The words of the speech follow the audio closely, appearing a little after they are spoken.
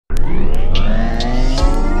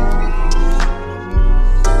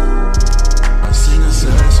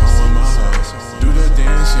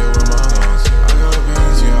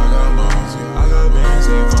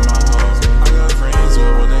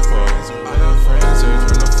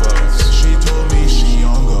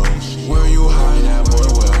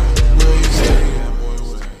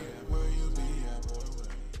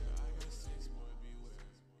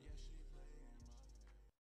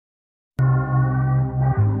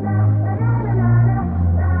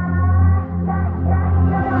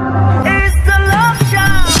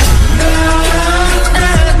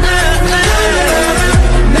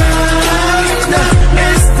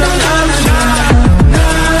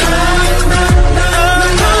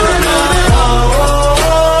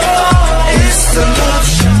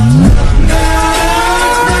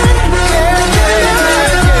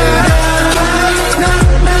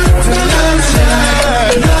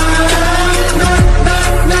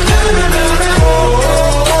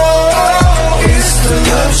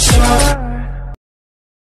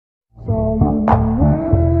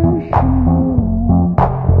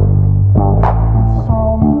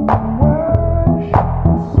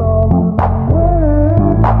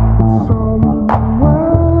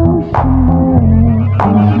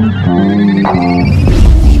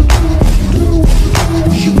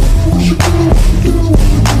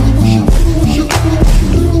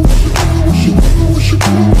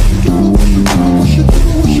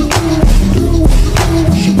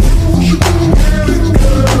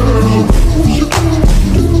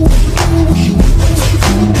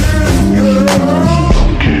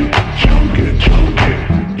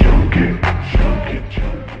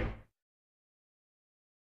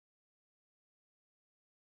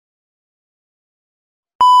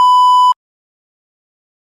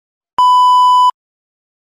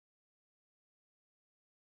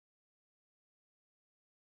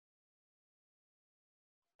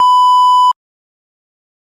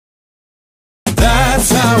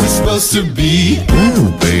it's supposed to be.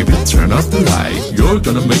 Ooh, baby, turn off the light. You're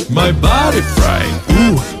gonna make my body fry.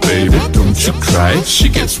 Ooh, baby, don't you cry. She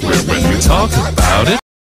gets weird when we talk about it.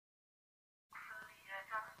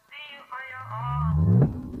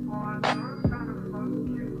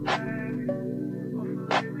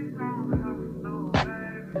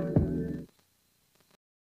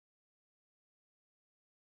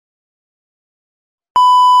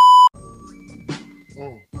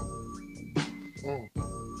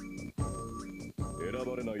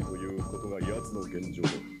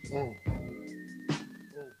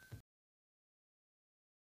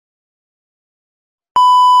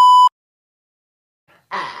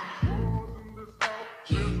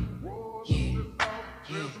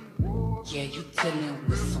 Yeah, you dealing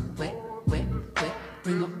with some wet.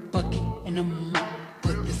 Bring a bucket and a mop.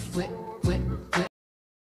 Put this wet.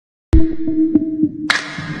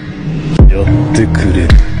 やってくれる。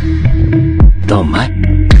どうまい？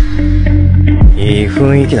いい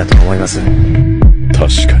雰囲気だと思います。確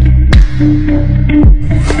かに。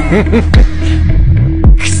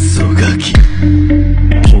クソガキ。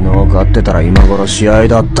昨日勝ってたら今頃試合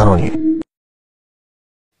だったのに。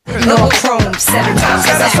No chrome, 7 times,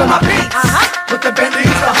 that's on my beats. With the Bentleys,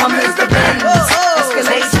 the Hummers, the Benz.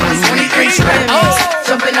 Escalade 23 trims.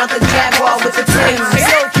 Jumping out the Jaguar with the Timbs.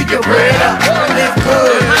 Keep your bread up, live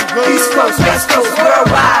good. East Coast, West Coast,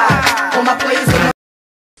 worldwide. All my players in the...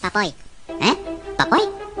 Papoy. Eh? Papoy?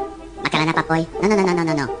 Makala na Papoy.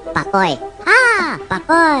 No. Papoy. Ah!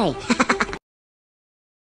 Papoy!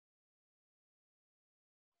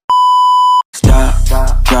 Stop,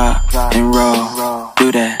 drop, and roll.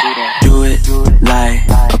 Do that. Do it like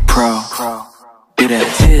a pro. Do that.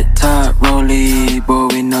 Hit top, rollie, boy,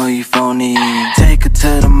 we know you phony. Take it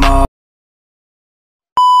to the mall.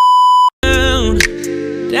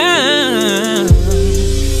 Down.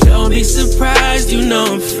 Don't be surprised, you know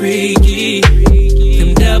I'm freaky.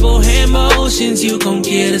 Them double hand motions, you gon'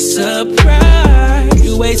 get a surprise.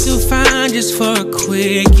 You way too fine just for a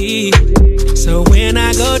quickie. So when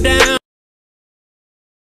I go down,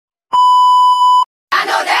 I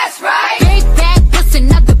know that's right. Big bag, this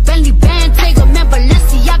another Bentley band. Take a man,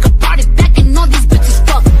 Balenciaga brought it back and all these bitches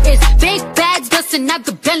fuck. It's big bags, this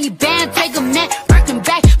another Bentley band. Take a man, working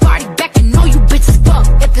back, party back and all you bitches fuck.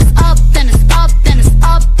 If it's up, then it's up, then it's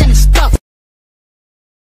up, then it's stuck.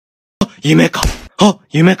 夢か。あ、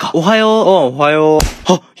夢か。おはよう。おはよう。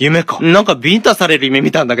あ、夢か。なんかビンタされる夢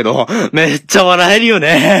見たんだけど、めっちゃ笑えるよ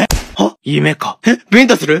ね。あ、夢か。ビン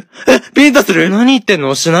タする？ビンタする？何言ってん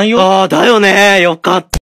の？しないよ。ああ、だよね。よかっ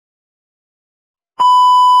た。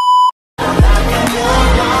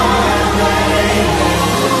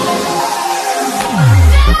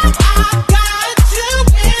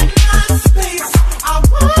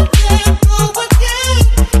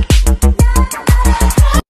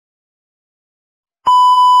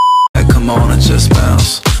Come on and just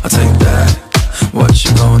bounce. I'll take that. What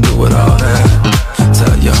you gonna do with all that?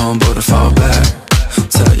 Tell your homeboy to fall back.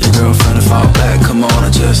 Tell your girlfriend to fall back. Come on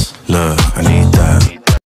and just look. I need that.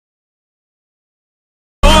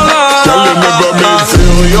 Girl, you never me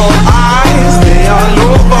feel your eyes. They all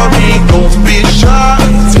over me. Don't be shy.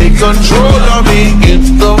 Take control of me.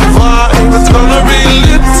 It's the vibe. It's gonna be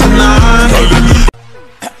lit tonight.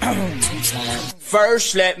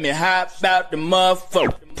 first let me hop out the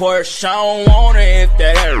motherfucker Porsche. I don't want it if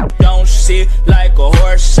that air don't sit like a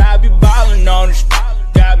horse. I be ballin' on this.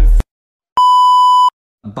 Got me.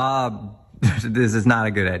 Bob, this is not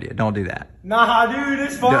a good idea. Don't do that. Nah, dude,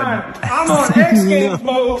 it's fine. I'm on X Games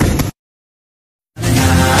mode.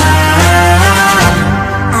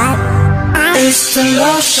 It's the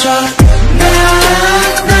love shot.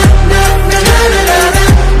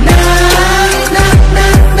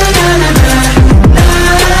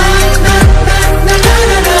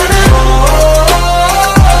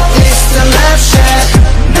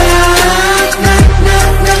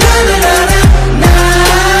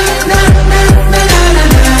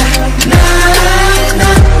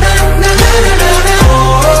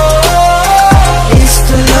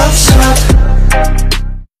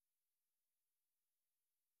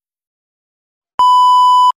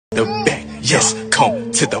 The back, yes,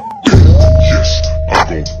 come to the back. Yes, I'm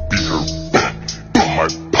gon' be her back. But my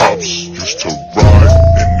pops used to ride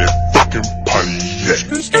in that fucking Pontiac.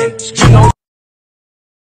 And you know.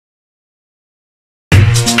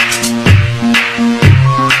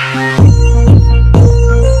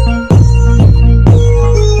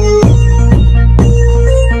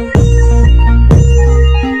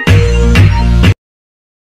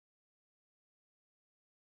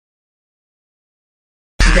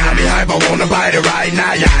 body hype, I wanna bite it right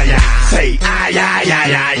now, yeah, yeah. Say, ah, yeah, yeah,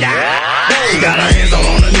 yeah, yeah. She got her hands all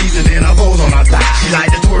on her knees and then her toes on her thighs. She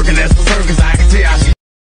like to twerk and that's for circus, I can tell she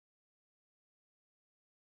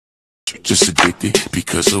just addicted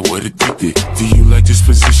because of what it did. Do you like this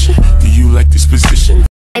position? Do you like this position?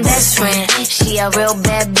 My best friend, she a real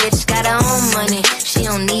bad bitch, got her own money. She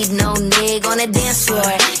don't need no nigga on the dance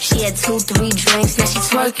floor. She had 2-3 drinks, now she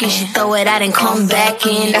twerking. She throw it out and come back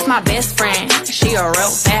in. That's my best friend. She a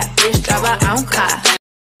real bad bitch, drive her own car.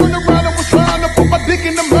 When around I was trying to put my dick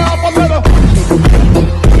in the mouth, I let her.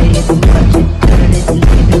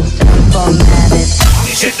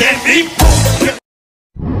 Shit that beat.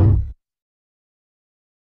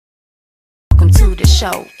 Welcome to the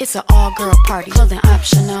show. It's an all-girl party, clothing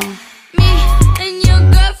optional. Me and your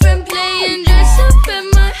girlfriend playing dress up at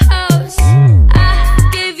my house. I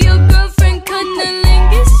gave your girlfriend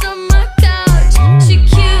cunnilingus on my couch. She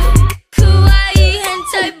cute, kawaii,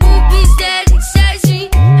 hentai boobies that excite me.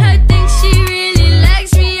 I think she really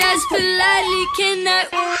likes me. As politely can I?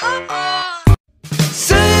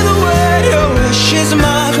 Say the word, your wish is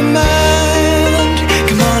my command.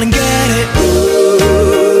 Come on and get it.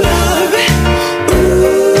 Ooh, love it.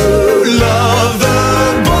 Ooh, love the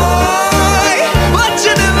boy. What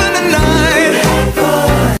you doing tonight?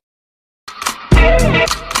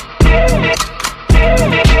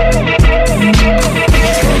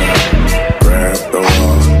 Grab the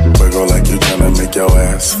wall, wiggle like you tryna make your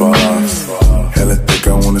ass fall.